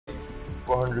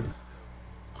400.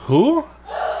 Who?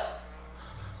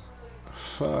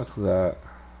 Fuck that.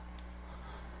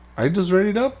 I just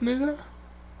readied up, nigga.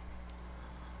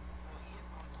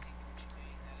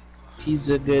 He's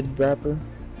a good rapper.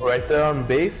 Right there on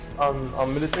base, on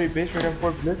military base right on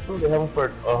Fort Bliss, bro. They have him for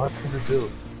 100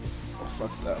 bills. Oh,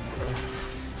 fuck that, bro.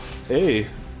 Hey,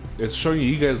 it's showing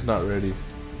you guys not ready.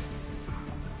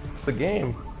 It's the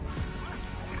game.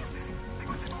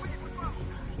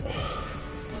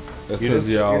 It says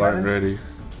y'all aren't ready.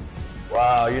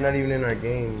 Wow, you're not even in our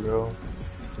game, bro.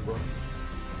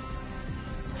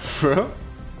 Bro?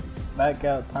 Back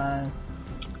out time.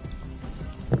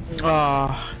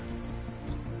 Ah.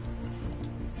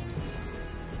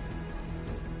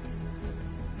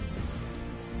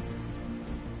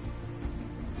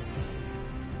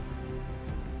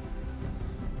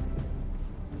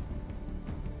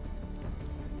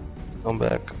 Come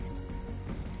back.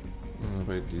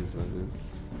 Invite these niggas.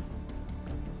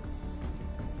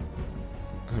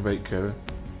 Invite Kevin.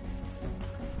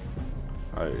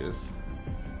 Oh, he is.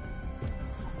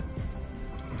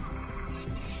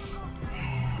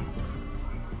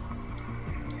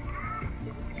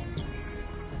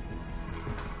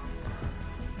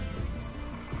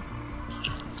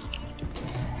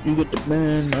 You get the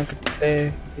man, I get the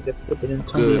bear, you get to put it in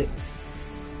some Good.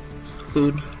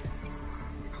 food.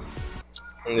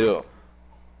 Yeah.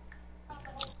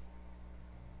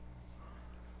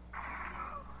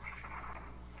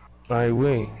 I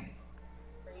win.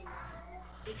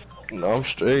 No, I'm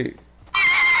straight.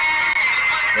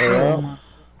 Yeah.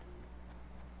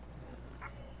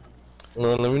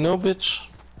 No, let me know, bitch.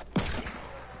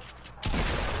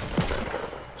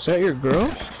 Is that your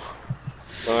girl?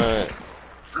 Alright.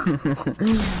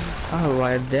 Oh,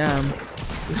 like, damn.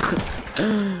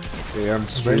 Hey, I'm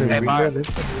streaming. Hey,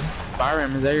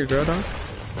 Byron, is that your girl, dog?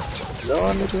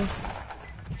 No, nigga.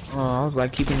 Oh, I was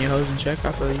like keeping your hoes in check.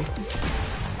 I feel you.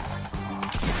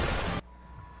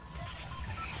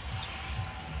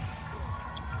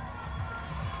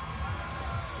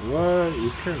 What?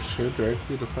 You can't share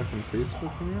directly to fucking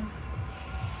Facebook from here?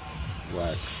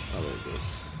 Whack. Oh, there it goes.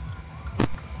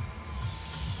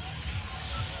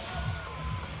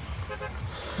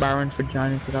 Byron for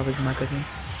Johnny took off his mic, I think.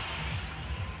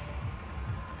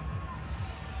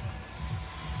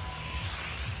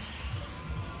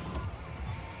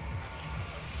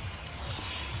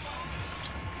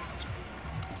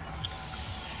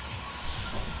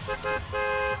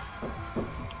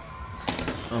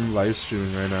 I'm live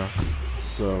streaming right now,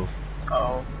 so.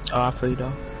 Oh, I feel you,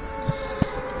 dog.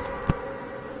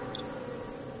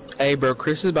 Hey, bro,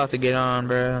 Chris is about to get on,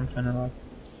 bro. I'm finna like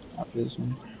after this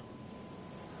one.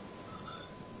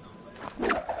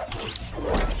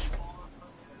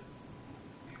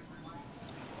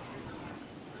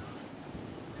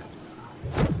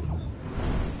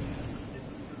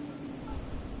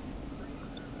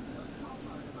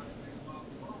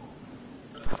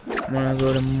 I'm gonna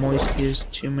go to Moisty. There's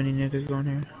too many niggas going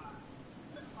here.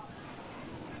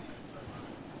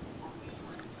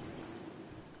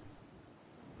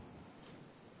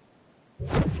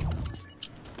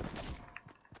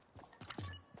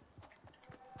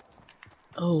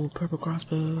 Oh, purple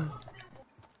crossbow.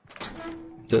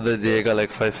 The other day I got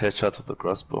like 5 headshots with the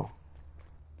crossbow.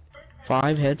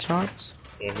 5 headshots?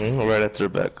 Right at their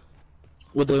back.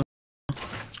 With the.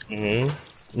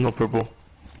 No purple.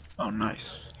 Oh,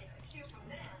 nice.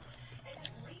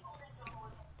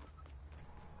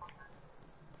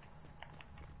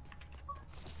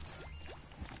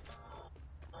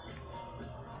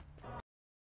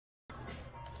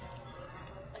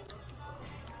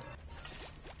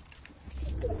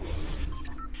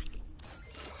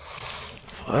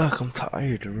 Fuck, I'm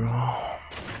tired, bro.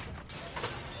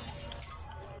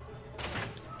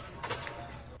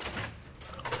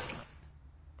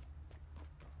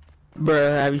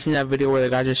 Bruh, have you seen that video where the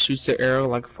guy just shoots the arrow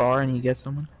like far and he gets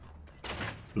someone?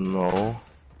 No.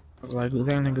 I was like, that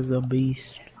nigga's a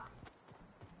beast.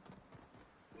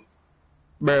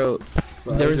 Bro,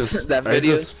 there's that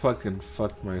video. I just fucking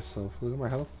fucked myself. Look at my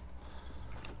health.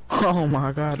 Oh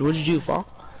my god, what did you fall?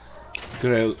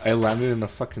 Dude, I landed in a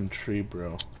fucking tree,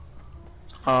 bro.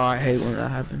 Oh, I hate when that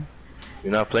happens.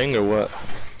 You're not playing or what?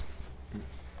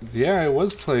 Yeah, I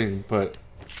was playing, but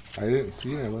I didn't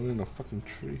see it. I landed in a fucking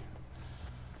tree.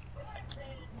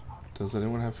 Does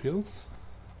anyone have heals?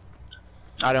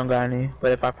 I don't got any,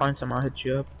 but if I find some, I'll hit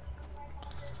you up.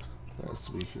 There has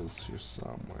to be heals here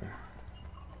somewhere.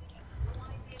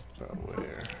 But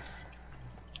where?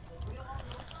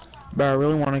 But I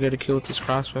really want to get a kill with this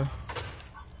crossbow.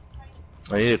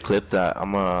 I need to clip that.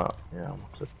 I'm gonna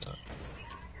clip that.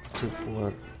 Clip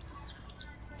what?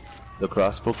 The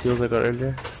crossbow kills I got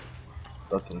earlier.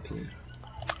 Fucking clean.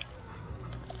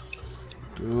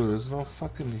 Dude, there's no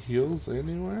fucking heals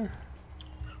anywhere.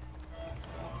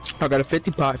 I got a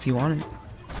 50 pot if you want it.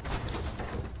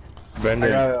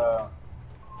 Brendan.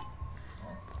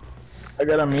 I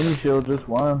got a mini shield, just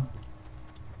one.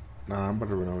 Nah, I'm about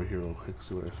to run over here real quick,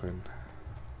 see what I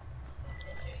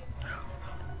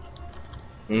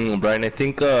find. Brian, I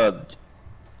think, are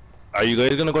you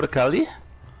guys gonna go to Cali?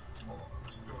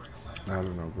 I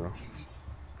don't know, bro.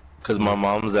 Cause my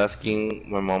mom was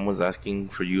asking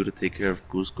for you to take care of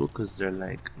Cusco, cause they're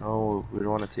like, no, we don't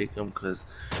want to take him, cause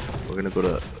we're gonna go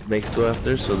to Mexico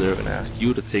after, so they're gonna ask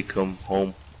you to take him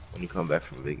home when you come back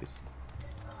from Vegas.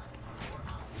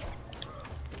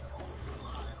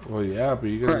 Well, yeah, but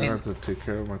you guys have to take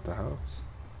care of him at the house.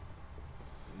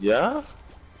 Yeah?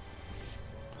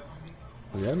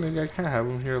 Well, yeah, nigga, I can't have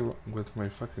him here with my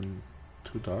fucking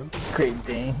 2 dogs. Great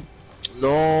Dane.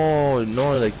 No,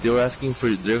 like they were asking for,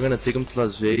 they're gonna take him to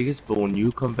Las Vegas, but when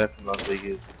you come back from Las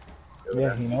Vegas,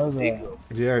 Yeah, he knows that.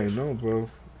 Yeah, I know, bro.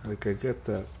 Like, I get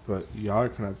that, but y'all are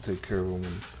gonna have to take care of him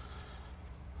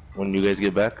when you guys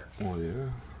get back. Well, yeah.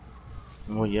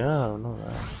 Well, yeah, I know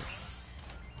that.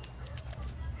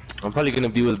 I'm probably gonna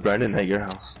be with Brandon at your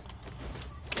house.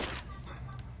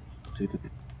 Take the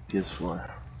PS4.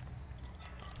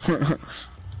 For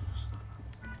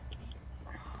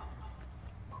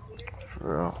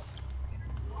real.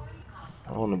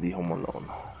 I wanna be home alone.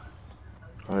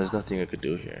 Oh, there's nothing I could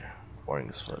do here. Boring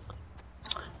as fuck.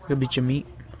 Could beat your meat.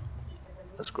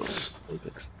 Let's go.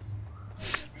 Apex.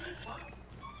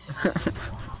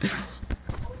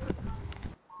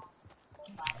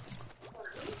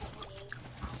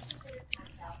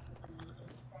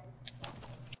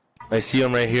 I see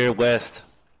him right here, west.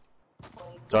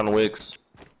 John Wicks.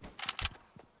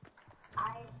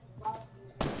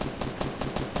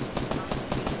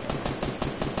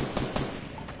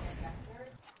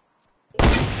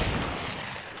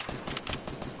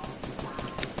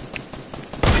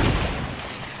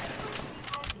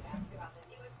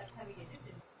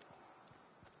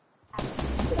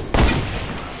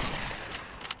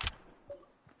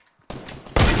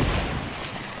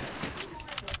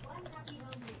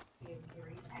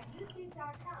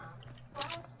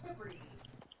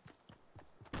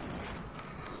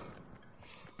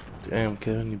 Damn,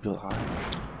 Kevin, you built high.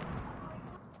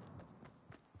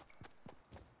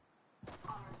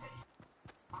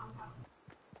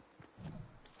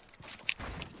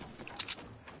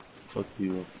 Fuck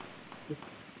you.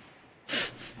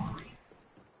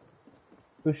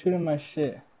 Who's shooting my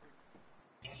shit?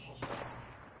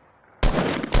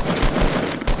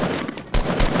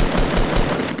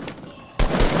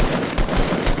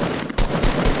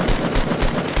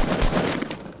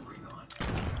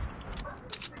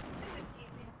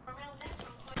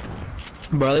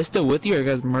 Bro, are they still with you or you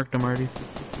guys murked them already?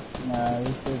 Nah,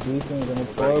 he's still decent, gonna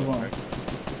 4 of them.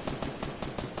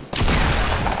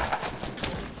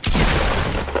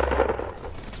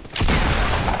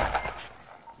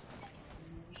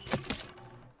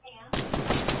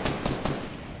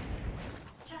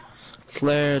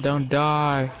 Slayer, don't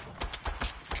die.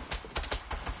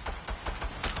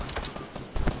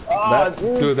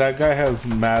 Dude, that guy has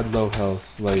mad low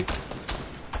health. Like,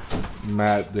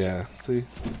 mad, yeah. See?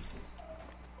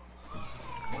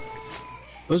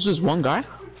 Was just one guy?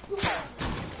 No,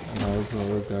 there's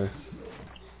another guy.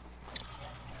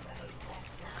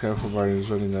 Careful, Barney, he's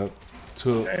running up.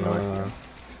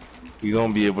 You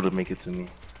gonna be able to make it to me.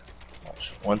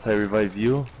 Watch. Once I revive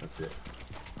you, that's it.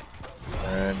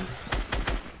 And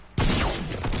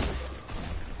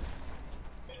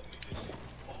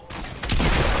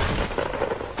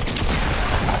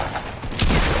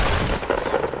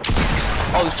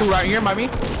Oh, there's 2 right here by me.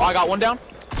 Oh, I got 1 down.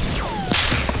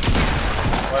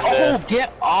 Oh,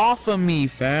 get off of me,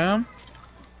 fam.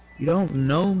 You don't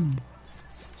know me.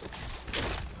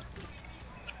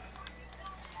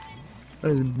 I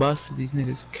just busted these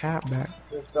niggas' cap back.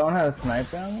 Does someone have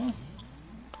sniper ammo?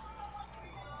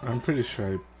 I'm pretty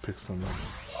sure I picked some up.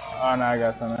 Oh no, I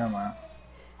got some ammo.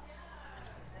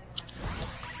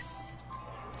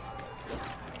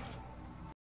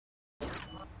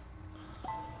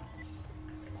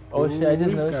 Oh shit, I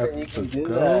just noticed that you can do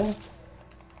that.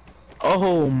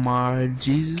 Oh my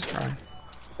Jesus Christ.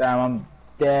 Damn, I'm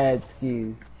dead,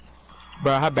 skis.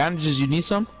 Bro, I have bandages. You need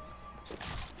some?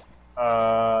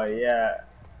 Yeah.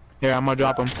 Here, I'm gonna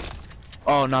drop them.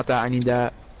 Oh, not that. I need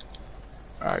that.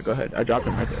 Alright, go ahead. I dropped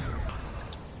them right there.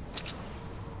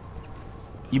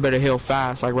 You better heal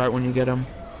fast, like right when you get them.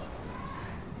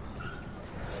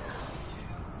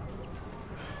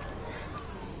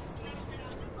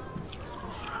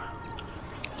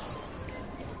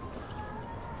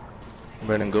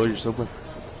 Brandon, go your Subway.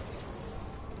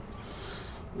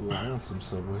 Ooh, I want some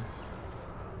Subway.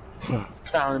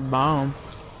 Sounded bomb.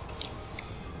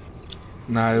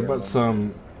 Nah, I bought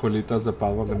some colitas de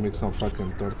pavo to make some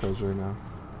fucking tortas right now.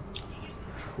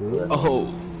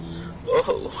 Ooh.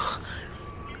 Oh.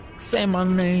 Say my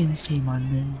name, say my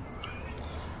name.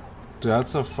 Dude,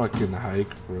 that's a fucking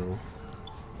hike, bro.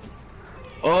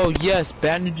 Oh yes,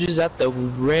 bandages at the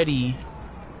ready.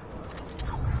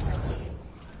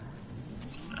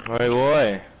 Ay,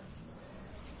 boy.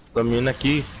 También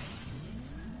aquí.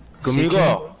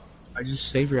 Conmigo. I just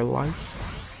saved your life.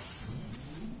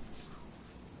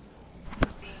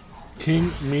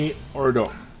 King Me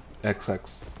Ordo. XX.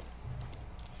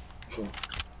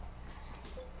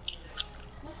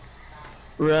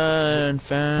 Run,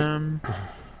 fam.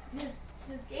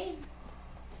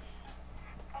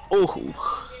 Oh,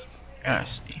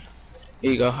 nasty.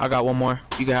 Here you go. I got one more.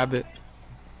 You can have it.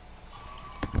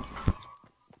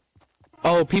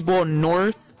 Oh, people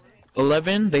north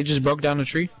 11. They just broke down the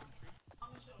tree.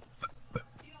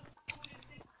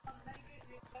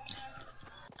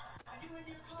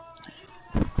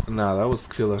 Nah, that was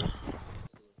killer.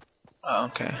 Oh,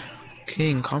 okay.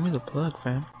 King, call me the plug,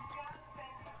 fam.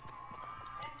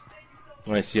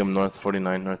 I see him north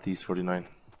 49, northeast 49.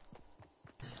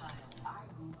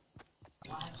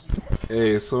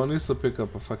 Hey, someone needs to pick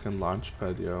up a fucking launch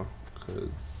pad, yo. Cause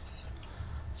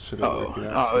shit ain't working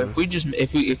out.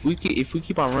 If we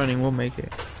keep on running, we'll make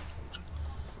it.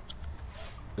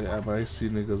 Yeah, but I see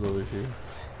niggas over here.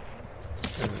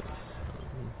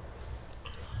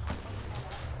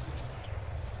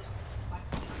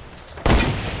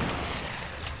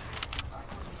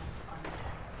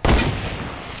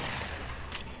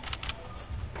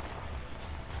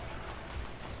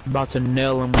 About to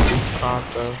nail him with this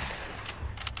crossbow.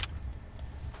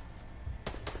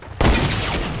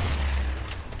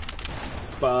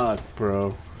 Fuck,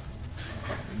 bro.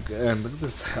 Again, look at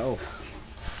this health.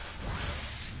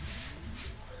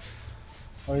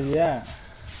 Where's he at?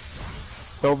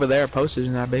 Over there, posted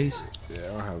in that base. Yeah, I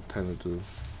don't have time to do.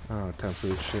 I don't have time for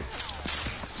this shit.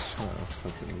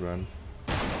 Fucking run.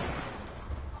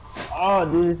 Oh,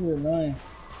 dude, this is annoying.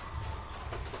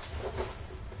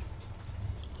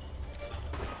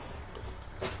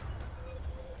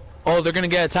 Oh, they're gonna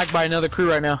get attacked by another crew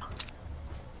right now.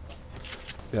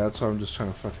 Yeah, that's why I'm just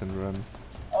trying to fucking run.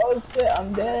 Oh shit,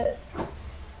 I'm dead.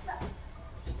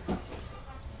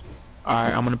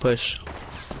 Alright, I'm gonna push.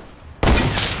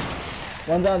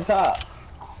 One's on top.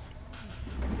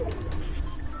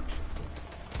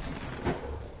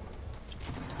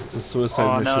 It's a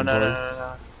suicide mission, boys.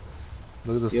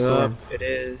 Look at the storm. It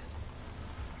is.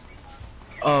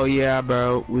 Oh yeah,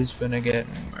 bro, we's finna get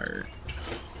murdered.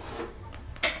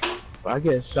 If I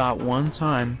get shot one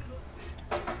time.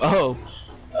 Oh.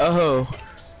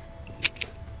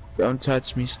 Don't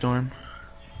touch me, Storm.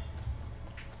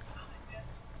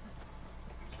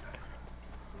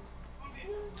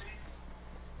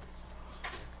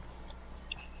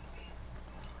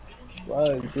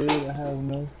 Fuck, dude, I have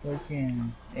no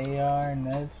fucking AR,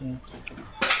 nothing.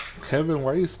 Kevin,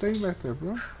 why are you staying back there,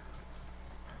 bro?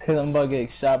 Cause I'm about to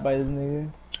get shot by this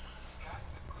nigga.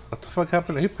 What the fuck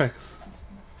happened to Apex?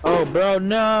 Oh, bro,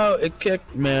 no, it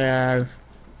kicked me out.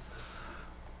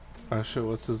 Oh shit,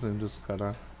 what's his name just got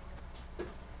on?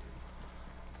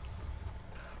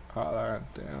 Oh,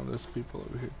 damn, there's people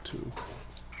over here too.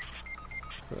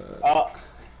 But... Oh.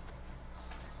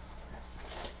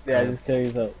 Yeah, just kill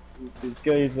yourself. Just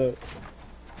kill yourself.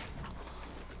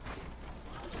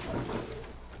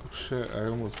 Oh, shit, I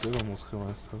almost kill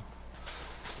myself.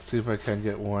 Let's see if I can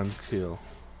get one kill.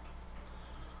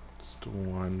 Just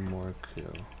one more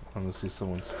kill. I want to see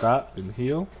someone stop and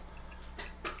heal.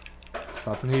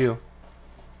 Stop and heal.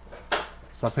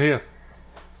 Stop and heal.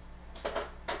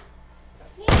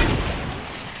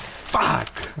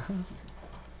 Fuck!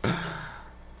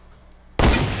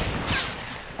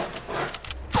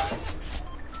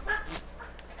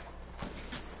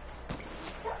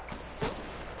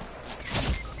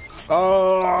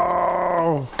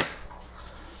 Oh!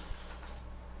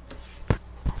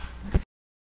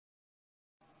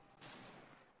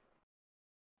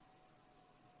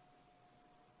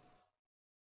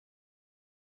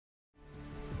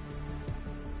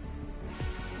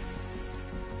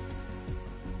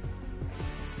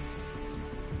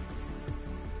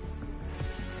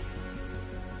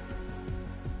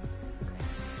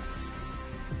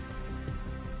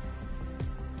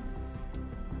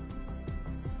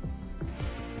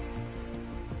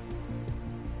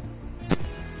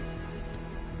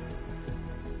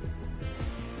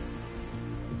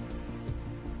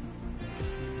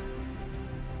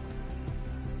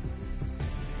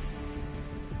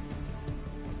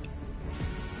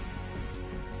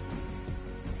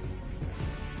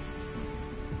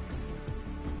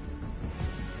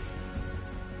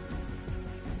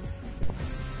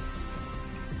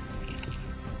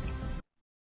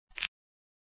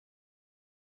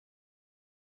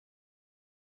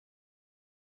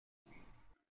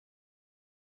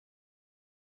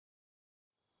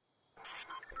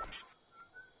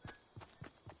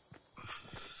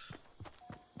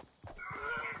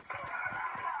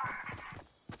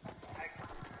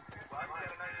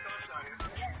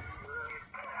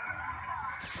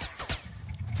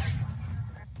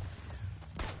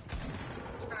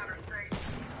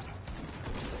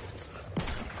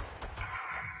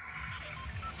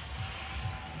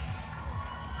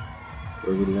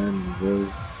 Where we land,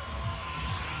 boys?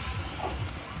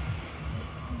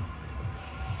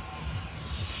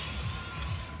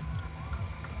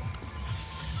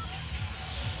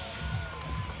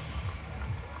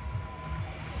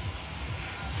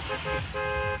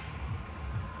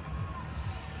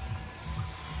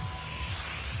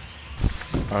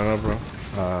 I don't know, bro.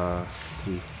 Let's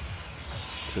see.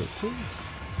 Tilted?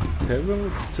 Kevin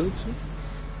with Tilted?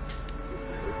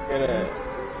 Get it.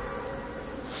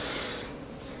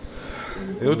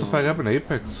 Hey, what the fuck happened to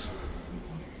Apex?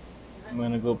 I'm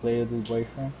gonna go play with his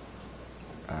boyfriend.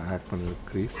 Ah, con el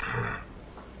Chris.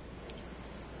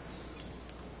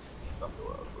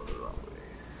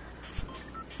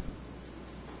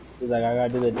 He's like, I gotta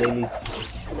do the daily. You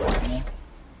know?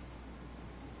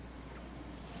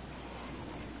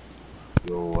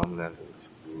 Yo, I'm landing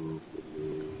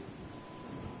stupidly.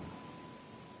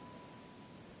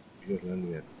 You guys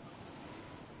landing it.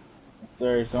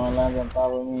 Sir, if someone lands on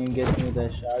top of me and gets me with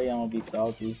that shotty, I'm gonna be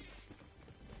salty.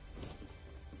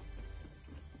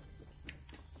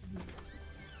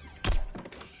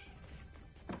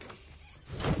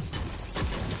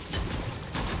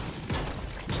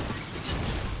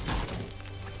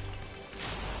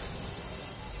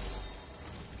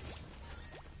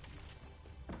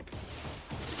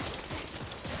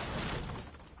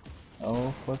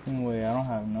 Oh fucking way, I don't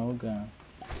have no gun.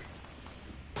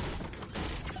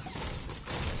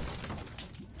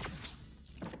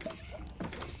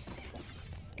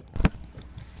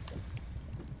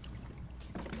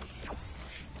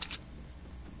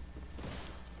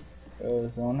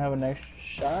 Does someone have an extra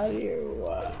shotty or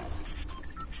what?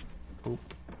 Oh.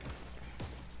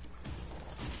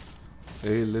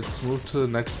 Hey, let's move to the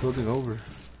next building over.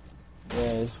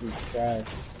 Yeah, this is trash.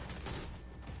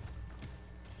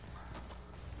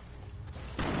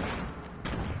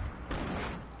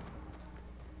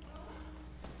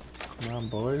 Come on,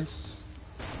 boys.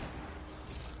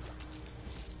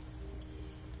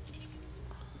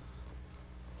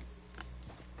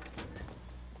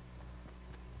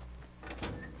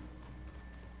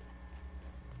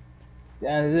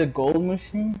 Yeah, is it a gold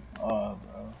machine? Oh,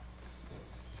 bro.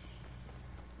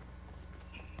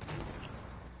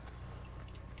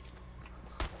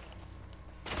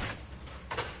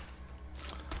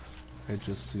 I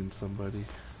just seen somebody.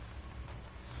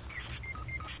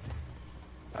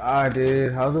 Ah,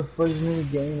 dude, how the fuck is this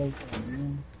game like that,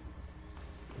 man?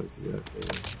 What's that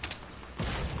thing?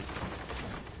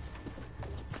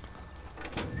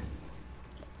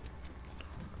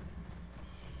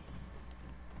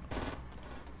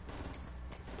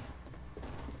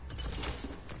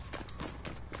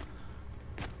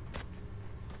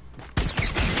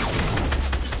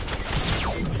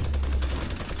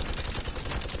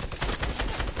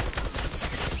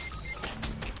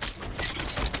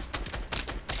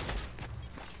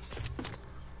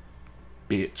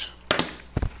 Bitch.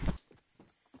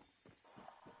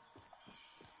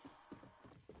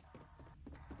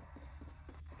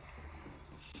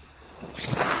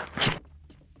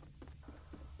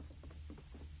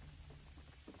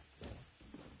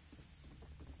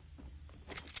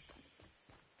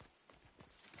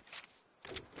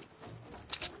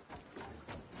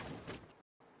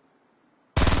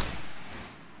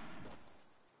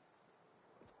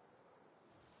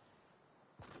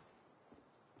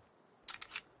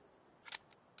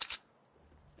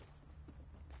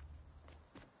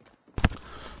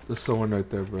 There's someone right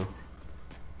there, bro.